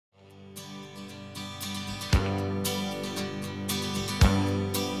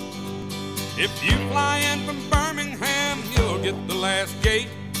If you fly in from Birmingham, you'll get the last gate.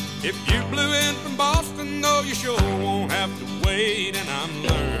 If you blew in from Boston, no, you sure won't have to wait. And I'm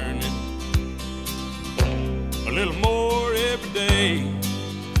learning a little more every day.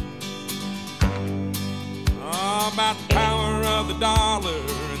 About the power of the dollar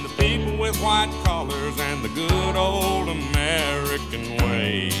and the people with white collars and the good old American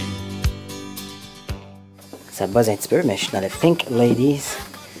way. Ça buzz un petit peu, mais je suis dans le Pink Ladies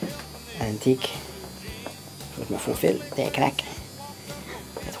Antique. Je me faufile, t'es un crack.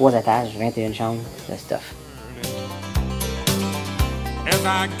 3 étages, 21 chambres, le stuff. As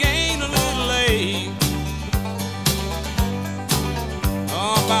I gain a little age,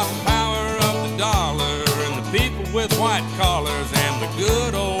 about the power of the dollar and the people with white collars and the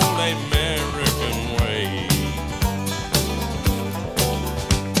good old American way.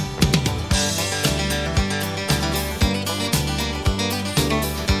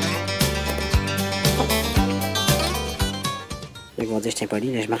 Ils vont dire que je tiens pas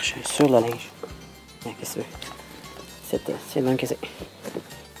lit, là je marche sur le linge. Qu'est-ce que tu veux? C'est le même que c'est.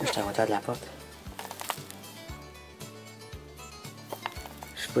 Je suis à la hauteur de la porte.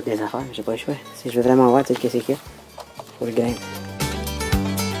 Je foute des affaires, j'ai pas le choix. Si je veux vraiment voir qu'est-ce que c'est qu'il y a, faut que je grimpe.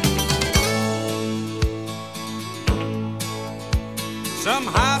 Some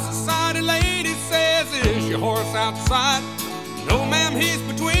high society lady says, is your horse outside? No ma'am, he's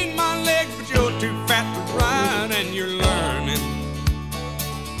between my legs, but you're too fat to ride. And you're learning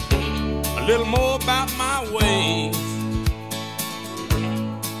a little more about my ways.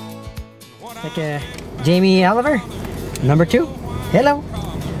 Like Jamie Oliver, number 2. Hello.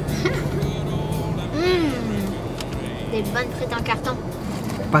 Des bonnes frites en carton.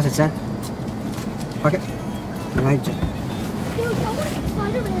 Passe ça. Ok. Right.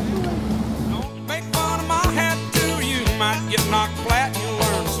 Don't make fun of my hat too. You might get knocked flat and you'll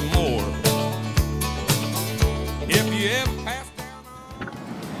learn some more. If you ever pass down.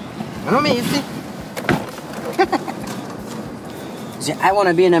 I don't mean it. I want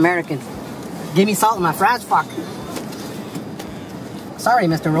to be an American. Give me salt in my fries, fuck. Sorry,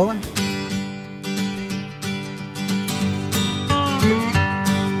 Mr. Roland.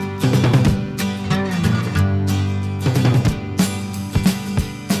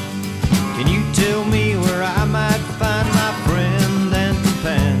 Can you tell me where I might find my friend and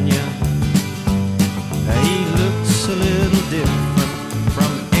companion? He looks a little different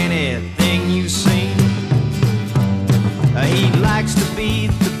from anything you've seen. He likes to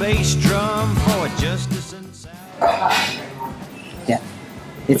beat the bass drum for justice and sound. Yeah,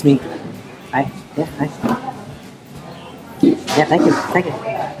 it's me. Hi. Yeah, hi. Yeah, thank you. Thank you.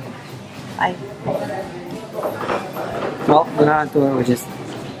 Hi. Well, we're not on tour. We just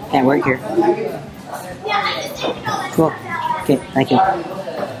can't work here. Cool. Okay, thank you.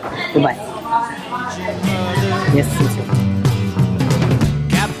 Goodbye. Yes, yes.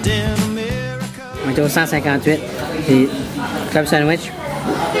 Captain America. On était au 158. Puis Club Sandwich,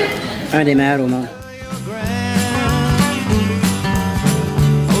 un des meilleurs au monde.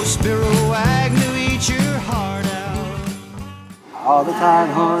 All the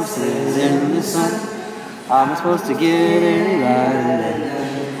tired horses in the sun. How am I supposed to get any rider?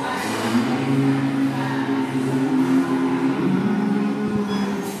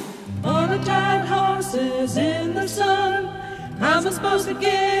 All the tired horses in the sun. How am I supposed to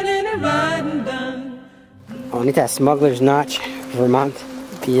get any riding done? On est à Smuggler's Notch, Vermont.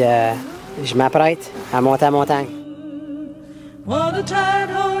 Puis je m'apprête à monter à la montagne. All the tired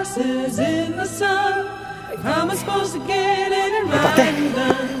horses in the sun. How am I supposed to get any riding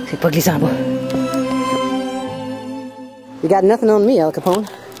done? C'est pas glissant en bas. You got nothing on me, Al Capone.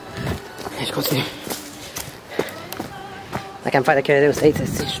 Et je continue. Tant qu'à me faire écœurer au States,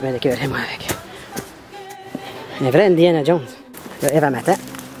 je vais l'écœurer moi avec. Un vrai Indiana Jones. Là, Eve m'attend.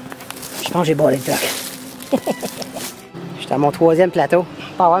 Je pense que j'ai ballé le truck. J'étais à mon 3e plateau.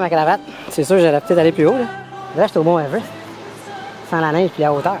 Pas avoir ma cravate. C'est sûr que j'aurais peut-être aller plus haut. Là, là j'étais au Mont Everest. Sans la neige puis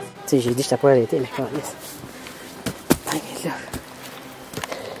la hauteur. Tu sais, j'ai dit que j'étais pas arrêté, mais je pense. Là.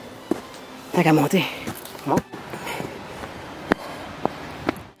 Tant qu'à monter. Bon.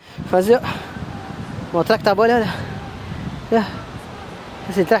 Vas-y là. Mon truck t'en bas là. Là. Ça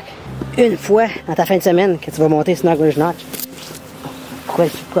c'est le truck. Une fois dans ta fin de semaine que tu vas monter Smuggler's Notch. Pourquoi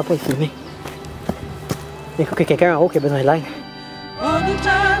pas le filmer? Il faut que quelqu'un en haut qui a besoin de l'aide.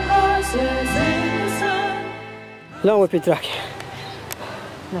 Là on voit plus le truck.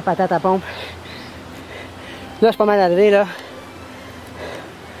 La patate à pompe. Là, je suis pas mal allé, là.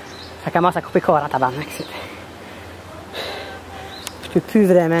 Ça commence à couper corps en tabarnak. Je peux plus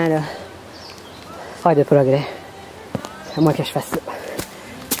vraiment, là, faire de progrès. À moins que je fasse ça.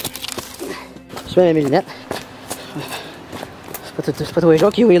 Je mets mes lunettes. C'est pas tous les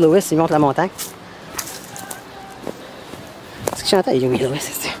jours que Huey Lewis il monte la montagne. Qu'est-ce que chantait Huey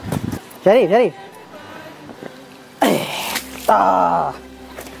Lewis? J'arrive, j'arrive. Ah!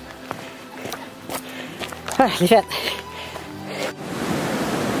 Ah, je l'ai fait.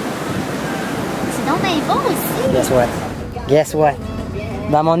 C'est donc bien beau aussi. Guess what? Guess what?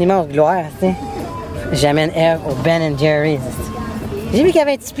 Dans mon immense gloire, tu sais, j'amène Eve au Ben & Jerry's. J'ai vu qu'il y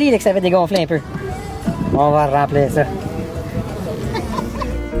avait un petit pli là, que ça avait dégonflé un peu. On va remplir ça.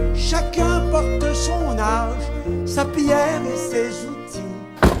 Chacun porte son âge, sa pierre et ses outils.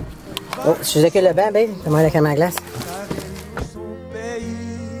 Oh, je faisais que le bain, babe. Comment la crème à glace?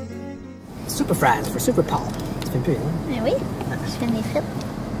 Super fries for Super Paul. Tu fais plus, hein? Mais oui, je fais mes frites.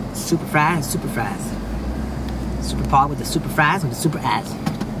 Super fries, super fries. Super Paul with the super fries with the super ass.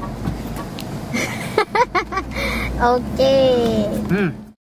 OK.